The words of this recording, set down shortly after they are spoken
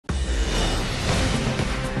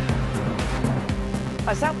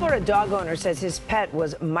A South Florida dog owner says his pet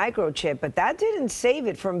was microchipped, but that didn't save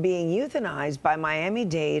it from being euthanized by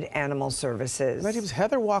Miami-Dade Animal Services. My team's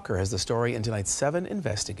Heather Walker has the story in tonight's 7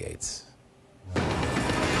 Investigates.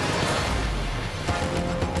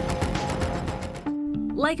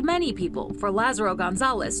 Like many people, for Lazaro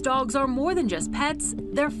Gonzalez, dogs are more than just pets,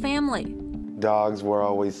 they're family. Dogs were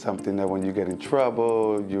always something that when you get in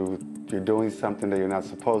trouble, you're doing something that you're not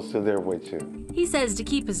supposed to, they're with you. He says to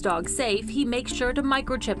keep his dog safe, he makes sure to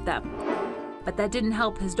microchip them. But that didn't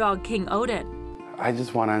help his dog, King Odin. I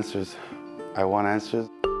just want answers. I want answers.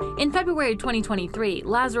 In February 2023,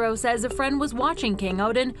 Lazaro says a friend was watching King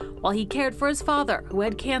Odin while he cared for his father, who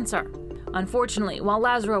had cancer. Unfortunately, while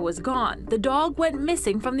Lazaro was gone, the dog went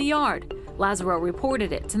missing from the yard. Lazaro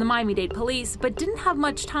reported it to the Miami-Dade police, but didn't have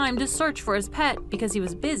much time to search for his pet because he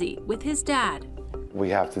was busy with his dad. We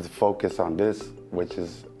have to focus on this, which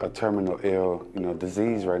is a terminal ill,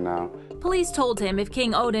 disease right now. Police told him if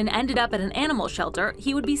King Odin ended up at an animal shelter,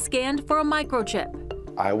 he would be scanned for a microchip.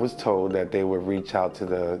 I was told that they would reach out to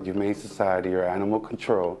the Humane Society or Animal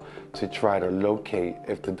Control to try to locate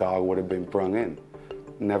if the dog would have been brung in.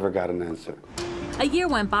 Never got an answer. A year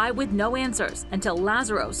went by with no answers until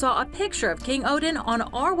Lazaro saw a picture of King Odin on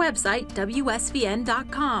our website,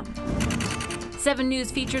 WSVN.com. 7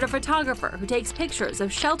 News featured a photographer who takes pictures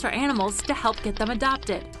of shelter animals to help get them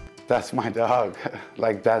adopted. That's my dog.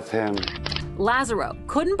 Like, that's him. Lazaro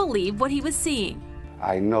couldn't believe what he was seeing.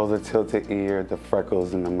 I know the tilted ear, the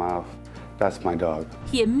freckles in the mouth. That's my dog.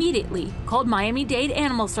 He immediately called Miami-Dade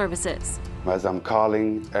Animal Services. As I'm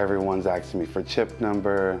calling, everyone's asking me for chip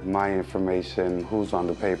number, my information, who's on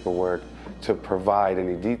the paperwork. To provide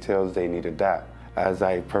any details, they needed that. As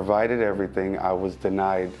I provided everything, I was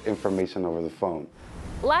denied information over the phone.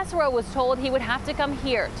 Lazaro was told he would have to come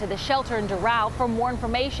here to the shelter in Doral for more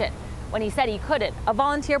information. When he said he couldn't, a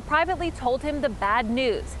volunteer privately told him the bad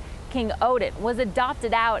news. King Odin was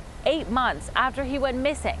adopted out 8 months after he went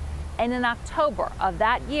missing. And in October of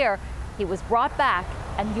that year, he was brought back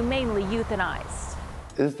and humanely euthanized.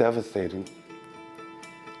 It's devastating.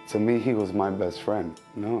 To me, he was my best friend.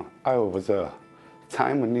 I was a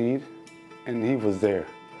time of need, and he was there.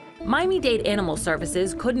 Miami-Dade Animal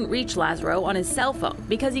Services couldn't reach Lazaro on his cell phone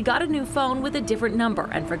because he got a new phone with a different number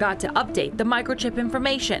and forgot to update the microchip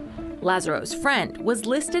information. Lazaro's friend was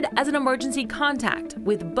listed as an emergency contact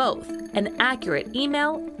with both an accurate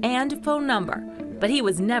email and phone number, but he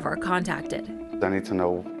was never contacted. I need to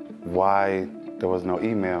know why there was no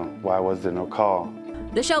email, why was there no call?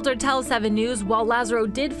 The shelter tells 7 News while Lazaro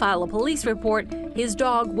did file a police report, his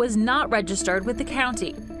dog was not registered with the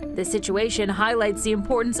county. This situation highlights the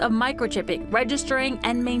importance of microchipping, registering,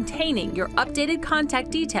 and maintaining your updated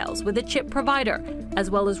contact details with a chip provider,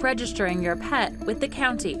 as well as registering your pet with the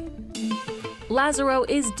county. Lazaro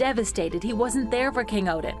is devastated he wasn't there for King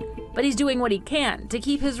Odin, but he's doing what he can to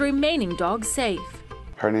keep his remaining dogs safe.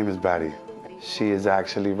 Her name is Batty. She is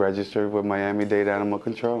actually registered with Miami-Dade Animal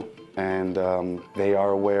Control, and they are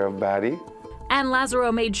aware of Batty. And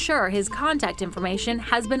Lazaro made sure his contact information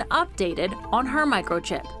has been updated on her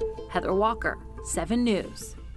microchip. Heather Walker, 7 News.